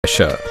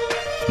Thresher.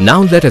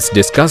 Now let us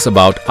discuss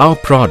about our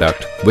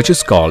product, which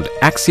is called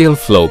Axial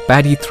Flow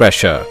Paddy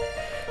Thresher.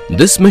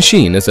 This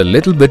machine is a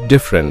little bit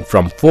different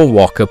from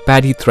 4-walker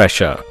paddy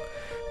thresher.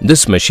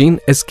 This machine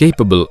is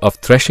capable of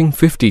threshing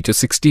 50 to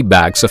 60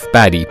 bags of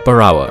paddy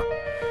per hour.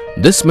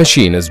 This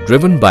machine is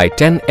driven by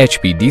 10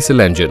 HP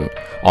diesel engine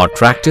or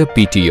Tractor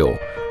PTO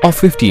or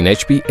 15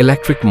 HP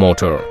electric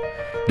motor.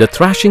 The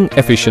thrashing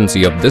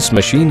efficiency of this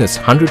machine is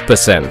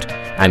 100%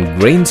 and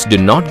grains do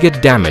not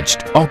get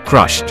damaged or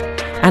crushed,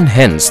 and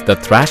hence the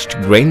thrashed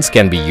grains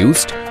can be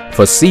used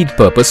for seed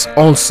purpose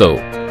also.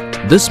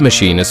 This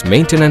machine is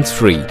maintenance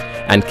free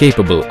and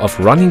capable of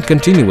running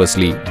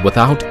continuously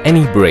without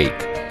any break.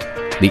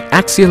 The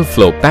Axial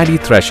Flow Paddy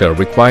Thresher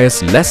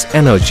requires less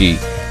energy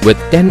with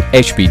 10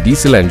 HP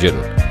diesel engine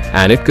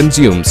and it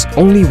consumes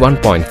only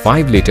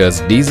 1.5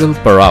 liters diesel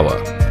per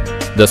hour.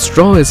 The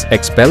straw is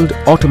expelled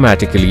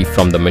automatically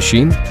from the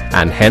machine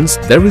and hence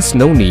there is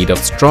no need of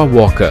straw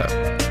walker.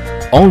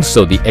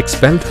 Also, the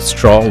expelled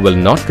straw will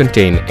not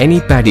contain any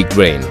paddy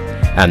grain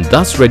and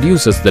thus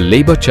reduces the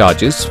labor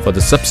charges for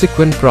the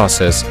subsequent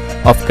process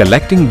of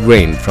collecting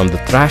grain from the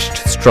thrashed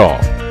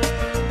straw.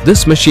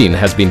 This machine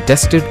has been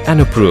tested and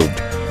approved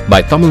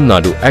by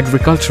Tamilnadu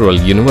Agricultural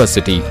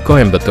University,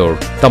 Coimbatore,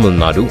 Tamil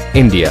Nadu,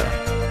 India.